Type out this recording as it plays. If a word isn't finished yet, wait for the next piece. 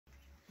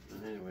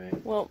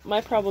Well,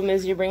 my problem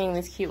is you're bringing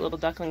these cute little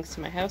ducklings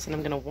to my house and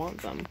I'm gonna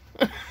want them.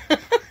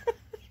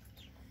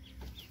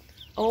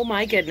 Oh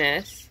my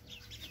goodness.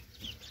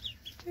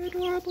 They're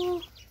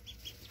adorable.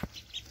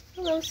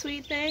 Hello,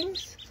 sweet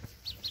things.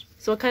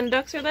 So what kind of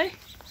ducks are they?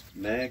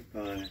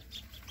 Magpie.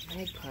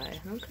 Magpie,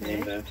 okay.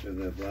 Named after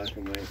the black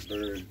and white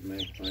bird,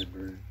 magpie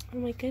bird. Oh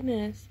my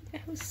goodness.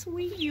 Look at how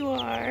sweet you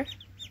are.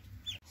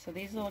 So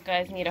these little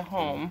guys need a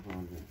home.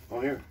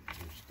 Oh, here.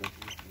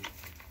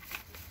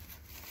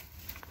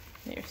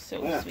 They're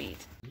so sweet.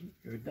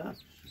 You're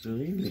ducks,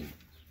 believe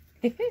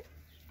me.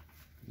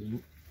 You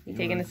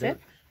taking a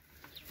sip?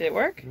 Did it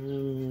work?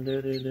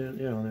 They're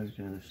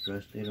kind of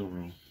stressed. They don't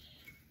know.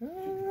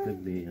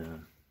 Could be,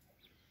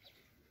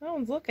 No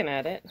one's looking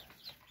at it.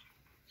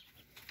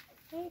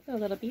 There you go,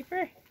 little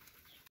beeper.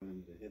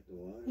 When they hit the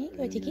water, There you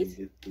go, chickies.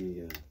 Get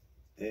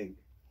the egg.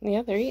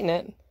 Yeah, they're eating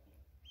it.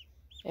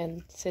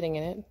 And sitting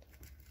in it.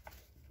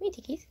 Come here,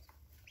 chickies.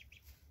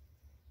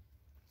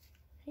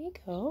 There you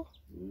go.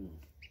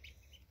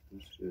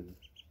 That's good.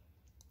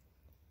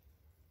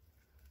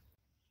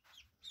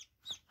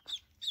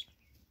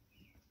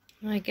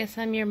 Well, I guess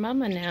I'm your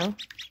mama now.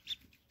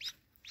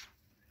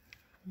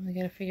 We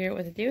gotta figure out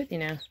what to do with you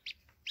now.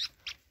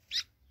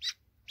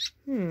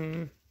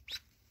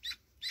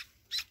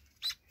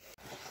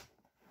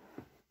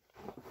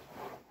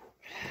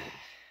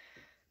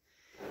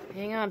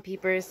 Hang on,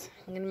 peepers.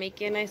 I'm gonna make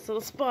you a nice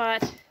little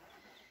spot.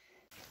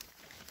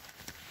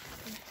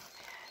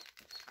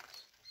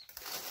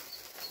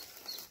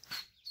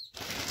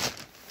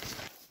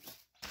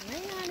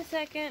 Hang on a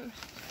second.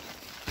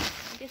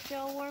 I'll get you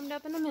all warmed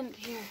up in a minute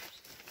here.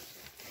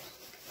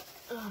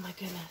 Oh my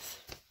goodness.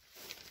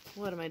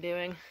 What am I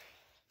doing?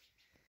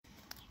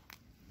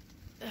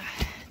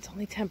 It's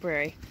only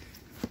temporary.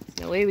 There's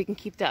no way we can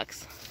keep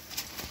ducks.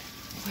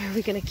 Where are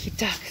we gonna keep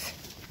ducks?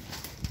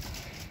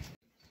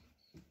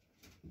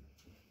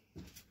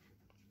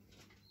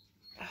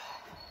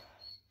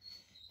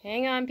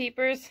 Hang on,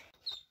 peepers.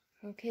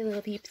 Okay,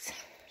 little peeps.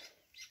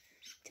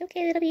 It's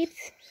okay, little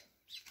peeps.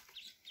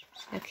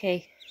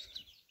 Okay.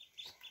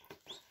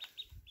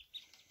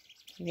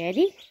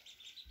 Ready?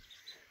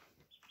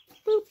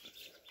 Boop.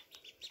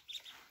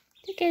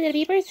 It's okay, little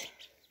peepers.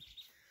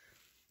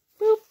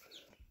 Boop.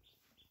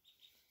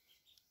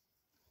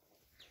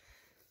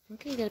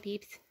 Okay, little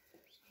peeps.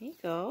 Here you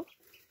go.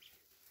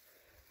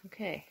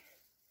 Okay.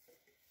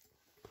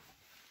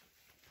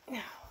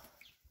 Now.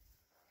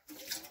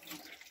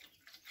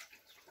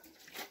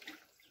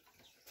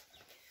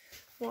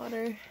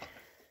 Water.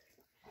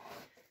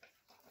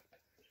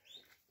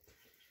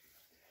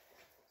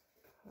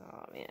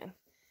 Oh man.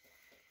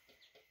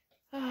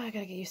 Oh, I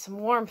gotta get you some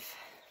warmth.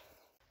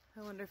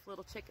 I wonder if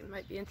little chicken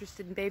might be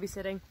interested in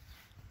babysitting.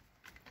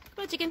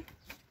 Come on, chicken.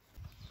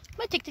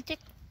 Come on, chick, chick, chick.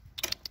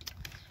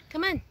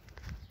 Come on.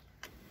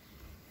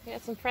 I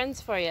got some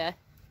friends for you.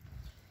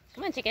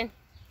 Come on, chicken.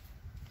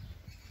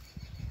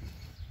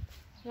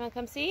 You wanna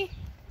come see?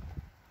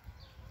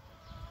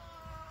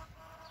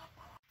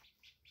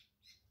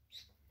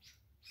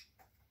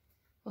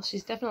 Well,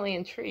 she's definitely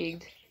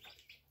intrigued.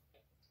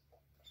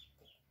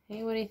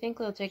 Hey, what do you think,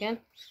 little chicken?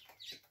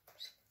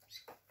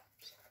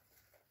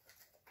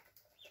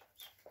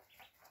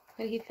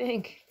 What do you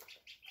think?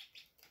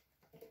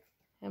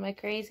 Am I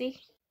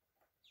crazy?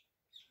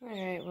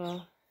 Alright,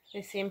 well,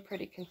 they seem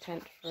pretty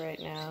content for right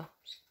now.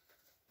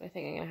 But I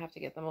think I'm gonna have to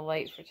get them a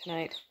light for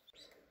tonight.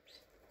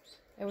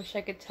 I wish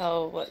I could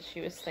tell what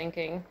she was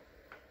thinking.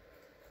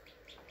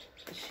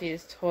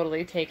 She's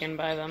totally taken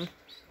by them.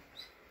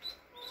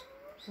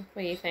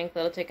 What do you think,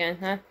 little chicken,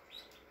 huh?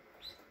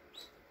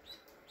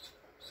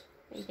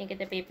 What do you think of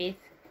the babies?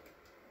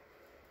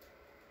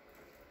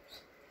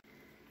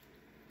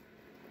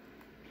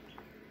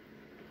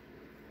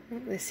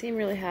 They seem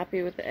really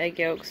happy with the egg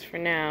yolks for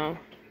now.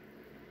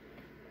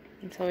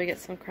 Until we get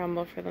some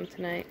crumble for them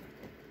tonight.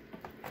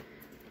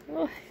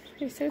 Oh,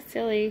 they're so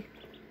silly.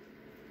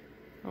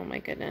 Oh my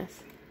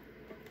goodness.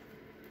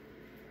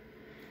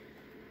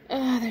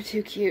 Oh, they're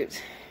too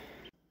cute.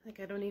 Like,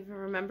 I don't even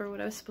remember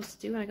what I was supposed to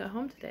do when I got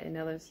home today.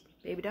 Now there's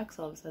baby ducks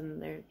all of a sudden.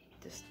 They're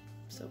just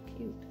so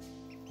cute.